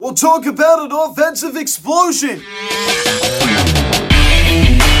We'll talk about an offensive explosion.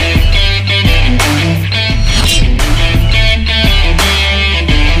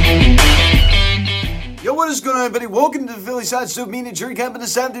 Yo, what is going on, everybody? Welcome to the Phillies Side Stove Media Jury Camp in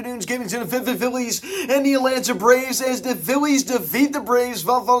this afternoon's game between the Philadelphia Phillies and the Atlanta Braves as the Phillies defeat the Braves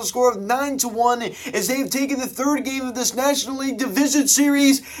by a final score of 9-1 as they have taken the third game of this National League Division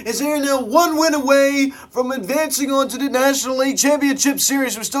Series as they are now one win away from advancing on to the National League Championship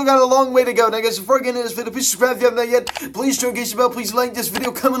Series. We've still got a long way to go. Now, guys, before I get into this video, please subscribe if you haven't done yet. Please turn on the bell. Please like this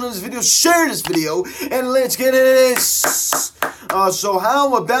video, comment on this video, share this video, and let's get into this. So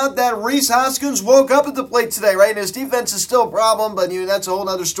how about that? Rhys Hoskins woke up at the plate today, right? And his defense is still a problem, but that's a whole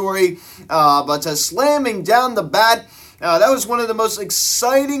other story. But slamming down the bat. That was one of the most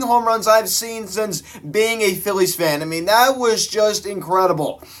exciting home runs I've seen since being a Phillies fan. I mean, that was just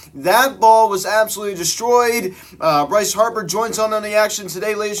incredible. That ball was absolutely destroyed. Bryce Harper joins on the action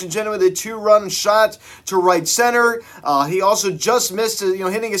today, ladies and gentlemen, with a two-run shot to right center. He also just missed,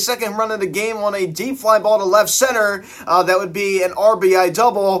 hitting his second run of the game on a deep fly ball to left center. That would be an RBI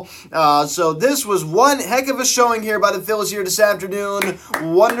double. So this was one heck of a showing here by the Phillies here this afternoon.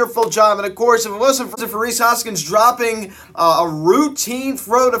 Wonderful job. And of course, if it wasn't for Rhys Hoskins dropping a routine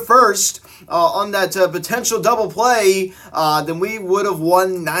throw to first on that potential double play, then we would have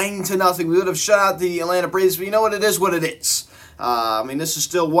won 9-0. We would have shut out the Atlanta Braves, but you know what? It is what it is. This is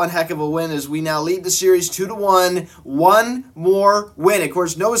still one heck of a win as we now lead the series 2-1. One more win. Of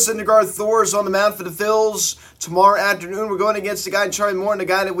course, Noah Syndergaard Thor is on the mound for the Phils. Tomorrow afternoon, we're going against the guy, Charlie Morton, the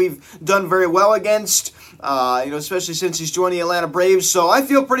guy that we've done very well against, especially since he's joined the Atlanta Braves. So I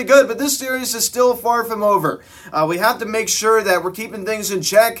feel pretty good, but this series is still far from over. We have to make sure that we're keeping things in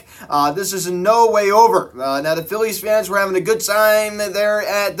check. This is in no way over. Now, the Phillies fans were having a good time there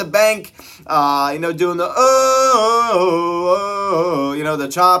at the bank, doing the the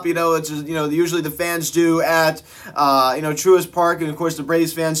chop, it's just, usually the fans do at, Truist Park, and of course the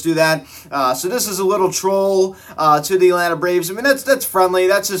Braves fans do that. So this is a little troll to the Atlanta Braves. I mean, that's friendly.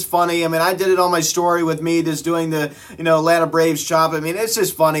 That's just funny. I mean, I did it on my story with me just doing the, Atlanta Braves chop. I mean, it's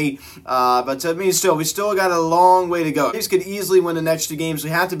just funny. But we still got a long way to go. The Braves could easily win the next two games. We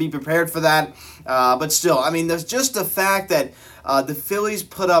have to be prepared for that. But still, there's just the fact that the Phillies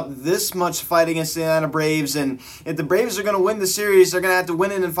put up this much fight against the Atlanta Braves, and if the Braves are going to win the series, they're going to have to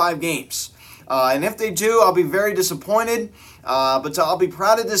win it in 5 games. And if they do, I'll be very disappointed, but I'll be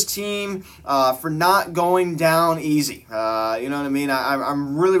proud of this team for not going down easy. You know what I mean?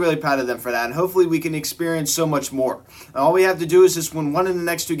 I'm really, really proud of them for that, and hopefully we can experience so much more. All we have to do is just win one in the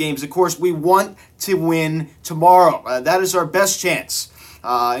next 2 games. Of course, we want to win tomorrow. That is our best chance.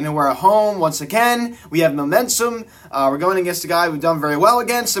 We're at home once again. We have momentum. We're going against a guy we've done very well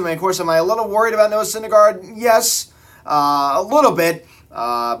against. Of course, am I a little worried about Noah Syndergaard? Yes, a little bit.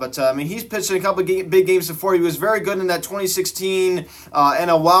 But he's pitched in a couple of big games before. He was very good in that 2016 NL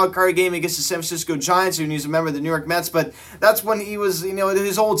wildcard game against the San Francisco Giants, when he was a member of the New York Mets. But that's when he was,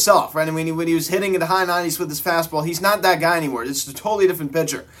 his old self, right? When he was hitting in the high 90s with his fastball. He's not that guy anymore. It's a totally different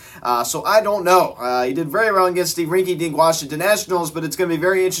pitcher. So I don't know. He did very well against the rinky-dink Washington Nationals, but it's going to be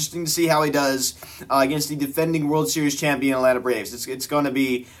very interesting to see how he does against the defending World Series champion Atlanta Braves. It's going to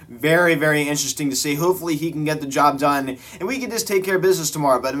be very, very interesting to see. Hopefully he can get the job done, and we can just take care of business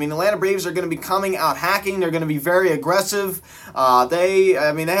tomorrow. But Atlanta Braves are going to be coming out hacking. They're going to be very aggressive. They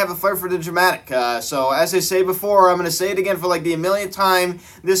have a flair for the dramatic. So as I say before, I'm going to say it again for like the millionth time.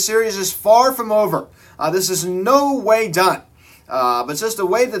 This series is far from over. This is no way done. But just the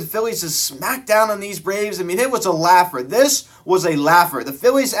way that the Phillies has smacked down on these Braves, it was a laugher. This was a laugher. The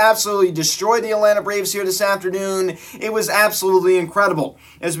Phillies absolutely destroyed the Atlanta Braves here this afternoon. It was absolutely incredible.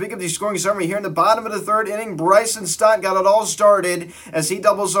 As we get the scoring summary here in the bottom of the third inning, Bryson Stott got it all started as he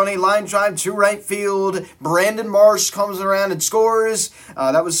doubles on a line drive to right field. Brandon Marsh comes around and scores.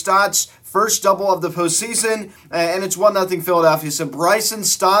 That was Stott's first double of the postseason, and it's 1-0 Philadelphia. So Bryson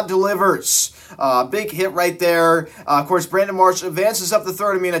Stott delivers. Big hit right there. Of course, Brandon Marsh advances up the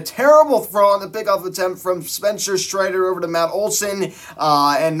third. A terrible throw on the pickoff attempt from Spencer Strider over to Matt Olson,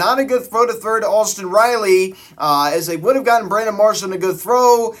 and not a good throw to third to Austin Riley, as they would have gotten Brandon Marsh on a good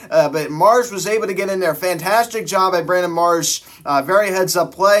throw, but Marsh was able to get in there. Fantastic job by Brandon Marsh. Very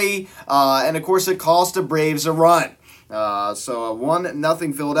heads-up play, and of course it cost the Braves a run. So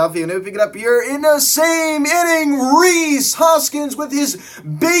 1-0 Philadelphia. And we pick it up here in the same inning, Rhys Hoskins with his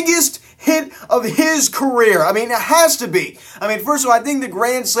biggest hit of his career. It has to be. First of all, I think the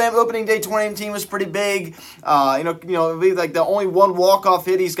Grand Slam opening day 2018 was pretty big. It'd be like the only one walk-off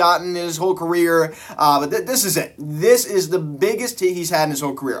hit he's gotten in his whole career. But this is it. This is the biggest hit he's had in his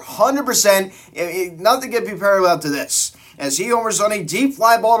whole career. 100%. Nothing can be parallel to this. as he homers on a deep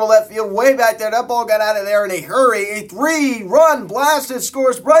fly ball to left field way back there. That ball got out of there in a hurry. A 3-run blast. It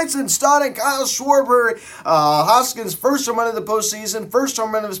scores Bryson Stott and Kyle Schwarber. Hoskins' first home run of the postseason, first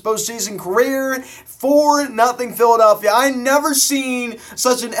home run of his postseason career. 4-0 Philadelphia. I never seen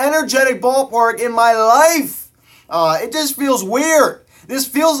such an energetic ballpark in my life. It just feels weird. This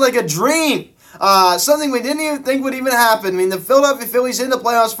feels like a dream. Something we didn't even think would even happen. I mean, the Philadelphia Phillies in the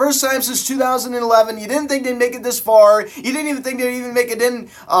playoffs, first time since 2011. You didn't think they'd make it this far. You didn't even think they'd even make it in,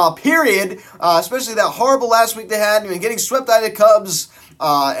 period. Especially that horrible last week they had, getting swept out of the Cubs.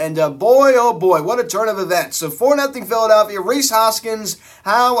 Boy, oh boy, what a turn of events. So 4-0 Philadelphia. Rhys Hoskins,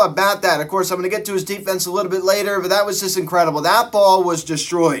 how about that? Of course, I'm going to get to his defense a little bit later, but that was just incredible. That ball was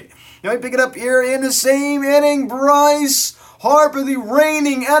destroyed. We pick it up here in the same inning. Bryce Harper, the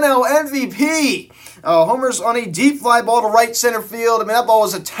reigning NL MVP. Homers on a deep fly ball to right center field. That ball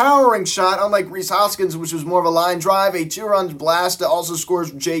was a towering shot, unlike Rhys Hoskins, which was more of a line drive. A 2-run blast that also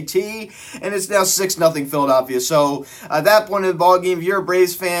scores JT, and it's now 6-0 Philadelphia. So at that point in the ballgame, if you're a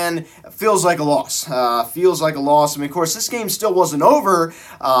Braves fan, feels like a loss. Of course, this game still wasn't over.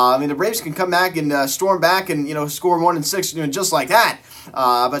 The Braves can come back and storm back and score 1 and 6, just like that.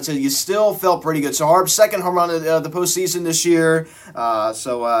 But you still felt pretty good. So Harb's second home run of the postseason this year.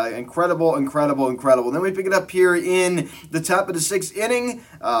 Incredible. Then we pick it up here in the top of the 6th inning.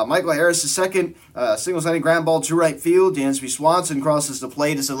 Michael Harris, the second single-sided ground ball to right field. Dansby Swanson crosses the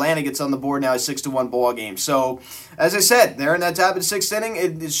plate as Atlanta gets on the board now, a 6-1 ball game. So, as I said, they're in that top of the 6th inning.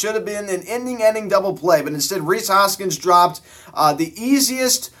 It should have been an ending double play, but instead Rhys Hoskins dropped the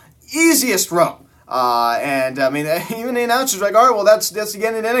easiest row. Even the announcer's like, all right, well, that's the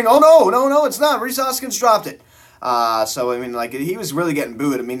end of the inning. Oh, no, it's not. Rhys Hoskins dropped it. He was really getting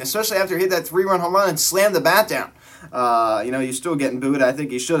booed. Especially after he hit that 3-run home run and slammed the bat down. He's still getting booed. I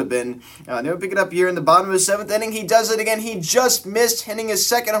think he should have been. They'll pick it up here in the bottom of the 7th inning. He does it again. He just missed hitting his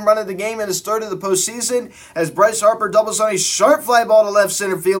second home run of the game and his third of the postseason as Bryce Harper doubles on a sharp fly ball to left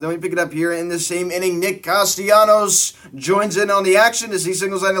center field. Then we pick it up here in the same inning. Nick Castellanos joins in on the action as he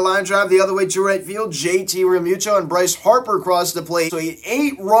singles on the line drive the other way to right field. JT Realmuto and Bryce Harper cross the plate. So an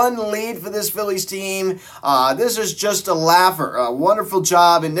 8-run lead for this Phillies team. This is just a laugher. A wonderful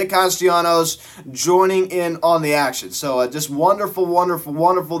job, and Nick Castellanos joining in on the action. So just wonderful.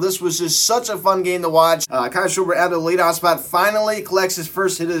 This was just such a fun game to watch. Kyle Schwarber out of the leadoff spot finally collects his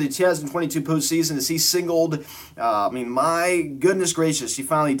first hit of the 2022 postseason as he singled. My goodness gracious, he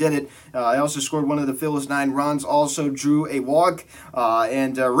finally did it. He also scored one of the Phillies' 9 runs, also drew a walk.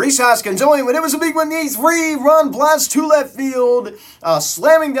 Rhys Hoskins, when it was a big one, a 3-run blast to left field,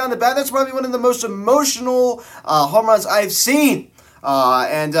 slamming down the bat. That's probably one of the most emotional home runs I've seen.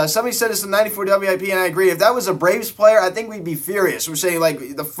 Somebody said it's the 94 WIP, and I agree. If that was a Braves player, I think we'd be furious. We're saying,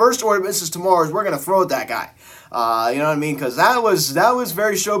 the first order of business tomorrow is we're going to throw at that guy. You know what I mean? Because that was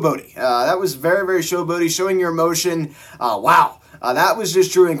very showboaty. That was very, very showboaty, showing your emotion. Wow. That was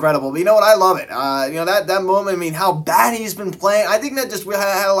just truly incredible. But you know what? I love it. That moment, how bad he's been playing, I think that just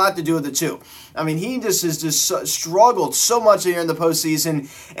had a lot to do with it, too. He just has struggled so much here in the postseason,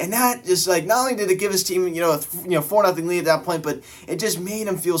 and that just not only did it give his team a 4-0 lead at that point, but it just made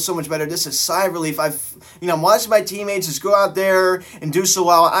him feel so much better. Just a sigh of relief. I'm watching my teammates just go out there and do so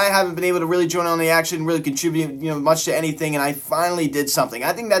well. I haven't been able to really join on the action, really contribute much to anything, and I finally did something.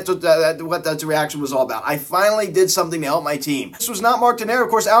 I think that's what that reaction was all about. I finally did something to help my team. This was not Mark Tannera, of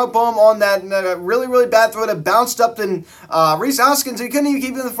course. Album on that really, really bad throw that bounced up, and Rhys Hoskins, he couldn't even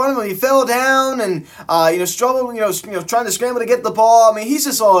keep it in front of him. He fell down and struggled, trying to scramble to get the ball. He's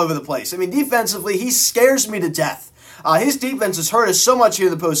just all over the place. Defensively, he scares me to death. His defense has hurt us so much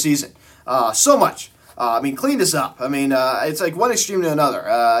here in the postseason. So much. Cleaned us up. It's like one extreme to another,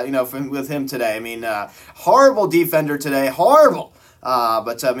 with him today. Horrible defender today. Horrible.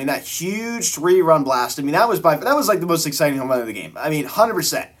 That huge 3-run blast. That was like the most exciting home run of the game.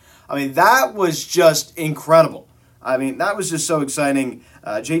 100%. That was just incredible. That was just so exciting.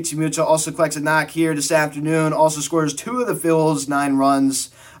 JT Realmuto also collects a knock here this afternoon. Also scores 2 of the Phillies' 9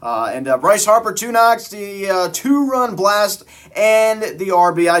 runs. Bryce Harper, 2 knocks, the 2-run blast, and the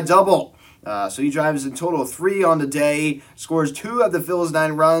RBI double. So he drives in total of 3 on the day, scores 2 of the Phillies'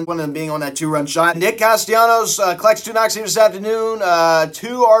 9 runs, one of them being on that 2-run shot. Nick Castellanos collects 2 knocks here this afternoon, 2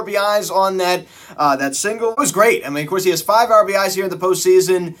 RBIs on that single. It was great. Of course, he has 5 RBIs here in the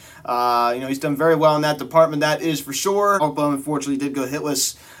postseason. He's done very well in that department, that is for sure. Oakland, unfortunately, did go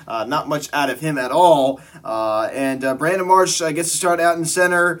hitless Not much out of him at all. And Brandon Marsh gets to start out in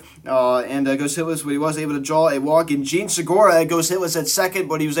center and goes hitless, but he was able to draw a walk. And Gene Segura goes hitless at second,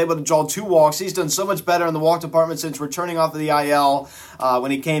 but he was able to draw 2 walks. He's done so much better in the walk department since returning off of the IL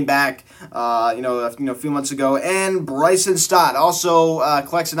when he came back, a few months ago. And Bryson Stott also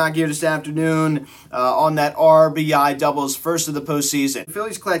collects a knock here this afternoon on that RBI doubles, first of the postseason. The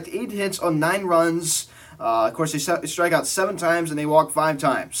Phillies collect 8 hits on 9 runs. Of course, they strike out 7 times and they walk 5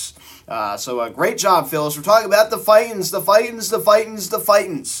 times. So great job, Phillies. We're talking about the Fightins.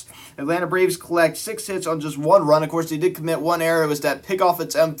 Atlanta Braves collect 6 hits on just 1 run. Of course, they did commit 1 error. It was that pickoff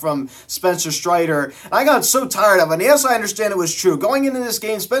attempt from Spencer Strider. I got so tired of it. And yes, I understand it was true. Going into this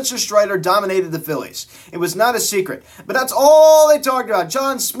game, Spencer Strider dominated the Phillies. It was not a secret. But that's all they talked about.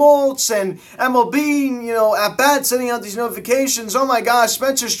 John Smoltz and MLB, at bat, sending out these notifications. Oh my gosh,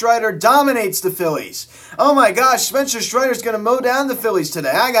 Spencer Strider dominates the Phillies. Oh my gosh, Spencer Strider's going to mow down the Phillies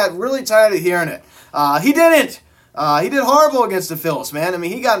today. I got really tired of hearing it. He didn't. He did horrible against the Phillies, man. I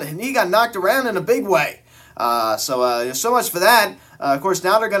mean, he got knocked around in a big way. So much for that. Of course,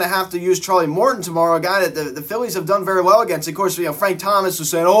 now they're going to have to use Charlie Morton tomorrow, a guy that the Phillies have done very well against. Of course, Frank Thomas was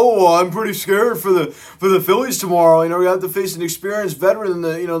saying, "Oh, I'm pretty scared for the Phillies tomorrow. We have to face an experienced veteran in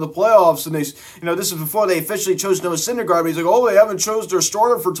the playoffs." And this is before they officially chose Noah Syndergaard. But he's like, "Oh, they haven't chose their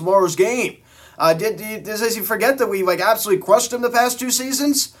starter for tomorrow's game." Does he forget that we absolutely crushed him the past 2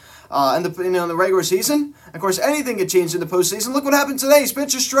 seasons? In the regular season? Of course, anything could change in the postseason. Look what happened today.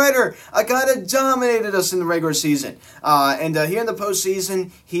 Spencer Strider, a guy that dominated us in the regular season. And here in the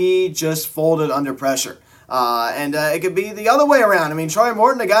postseason, he just folded under pressure. It could be the other way around. I mean, Charlie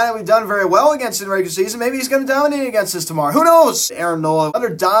Morton, a guy that we've done very well against in the regular season, maybe he's going to dominate against us tomorrow. Who knows? Aaron Nola, another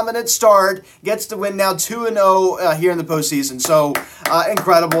dominant start, gets to win now 2-0 here in the postseason. So,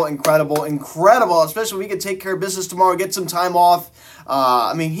 incredible. Especially if we can take care of business tomorrow, get some time off.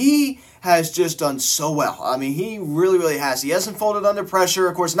 He has just done so well. He really, really has. He hasn't folded under pressure.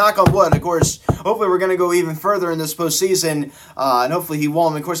 Of course, knock on wood. Of course, hopefully we're going to go even further in this postseason, and hopefully he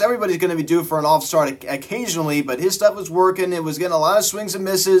won't. Of course, everybody's going to be due for an off start occasionally, but his stuff was working. It was getting a lot of swings and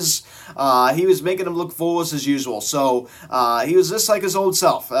misses. He was making them look foolish as usual. So he was just like his old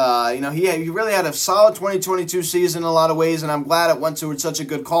self. He really had a solid 2022 season in a lot of ways, and I'm glad it went to such a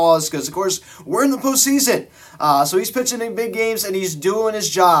good cause because, of course, we're in the postseason. So he's pitching in big games, and he's doing his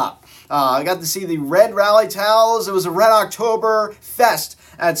job. I got to see the red rally towels. It was a Red October fest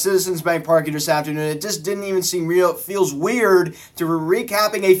at Citizens Bank Park this afternoon. It just didn't even seem real. It feels weird to be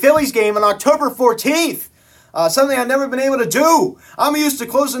recapping a Phillies game on October 14th. Something I've never been able to do. I'm used to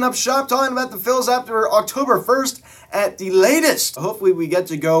closing up shop talking about the Phillies after October 1st at the latest. Hopefully we get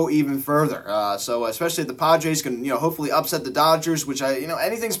to go even further. Especially if the Padres can, hopefully upset the Dodgers, which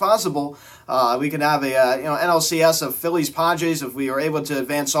anything's possible. We can have a, NLCS of Phillies Padres if we are able to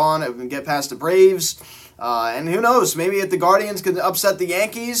advance on and get past the Braves. And who knows, maybe if the Guardians can upset the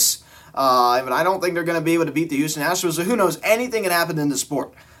Yankees. But I don't think they're going to be able to beat the Houston Astros. So who knows, anything can happen in the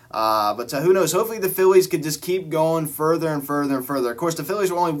sport. But who knows? Hopefully the Phillies could just keep going further and further and further. Of course, the Phillies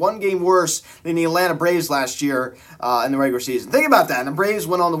were only 1 game worse than the Atlanta Braves last year in the regular season. Think about that. And the Braves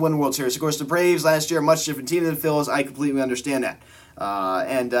went on to win the World Series. Of course, the Braves last year, a much different team than the Phillies. I completely understand that.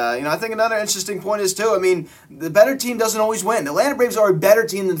 I think another interesting point is, too, the better team doesn't always win. The Atlanta Braves are a better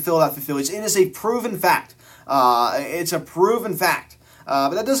team than the Philadelphia Phillies. It is a proven fact. It's a proven fact.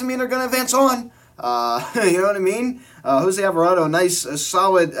 But that doesn't mean they're going to advance on. You know what I mean? Jose Alvarado, a nice,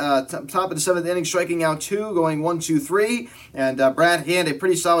 solid top of the 7th inning, striking out 2, going 1-2-3. And Brad Hand, a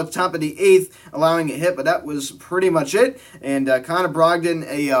pretty solid top of the 8th, allowing a hit, but that was pretty much it. And Connor Brogdon,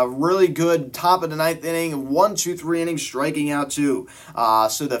 a really good top of the 9th inning, 1-2-3 innings, striking out 2.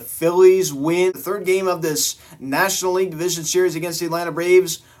 So the Phillies win the 3rd game of this National League Division Series against the Atlanta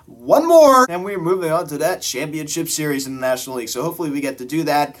Braves. 1 more, and we're moving on to that championship series in the National League. So hopefully we get to do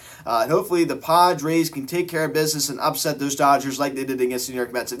that. And hopefully the Padres can take care of business and upset those Dodgers like they did against the New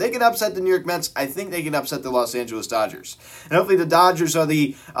York Mets. If they can upset the New York Mets, I think they can upset the Los Angeles Dodgers. And hopefully the Dodgers are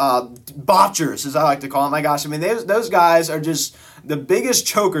the botchers, as I like to call them. My gosh, those guys are just the biggest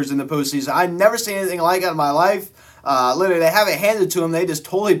chokers in the postseason. I've never seen anything like that in my life. Literally, they have it handed to them. They just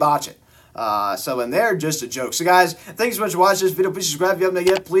totally botch it. And they're just a joke. So guys, thanks so much for watching this video. Please subscribe if you haven't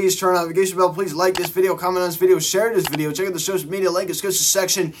yet. Please turn on the notification bell. Please like this video, comment on this video, share this video. Check out the social media link. It's the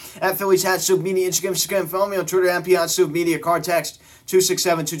section at Phillies Hat Soup Media, Instagram. Follow me on Twitter, MP Soup Media. Card text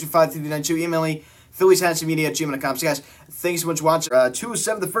 267-225-3392. Email me, phillieshatsoupmedia@gmail.com. So guys, thanks so much for watching.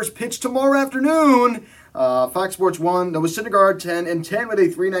 2:07, the first pitch tomorrow afternoon. Fox Sports 1, Noah Syndergaard 10 and 10 with a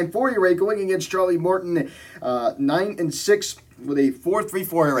 3.94 ERA, going against Charlie Morton 9 and 6 with a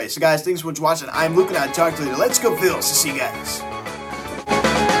 4.34 ERA. So guys, thanks so much for watching. I'm Luke and I'll talk to you later. Let's go Phils. See you guys.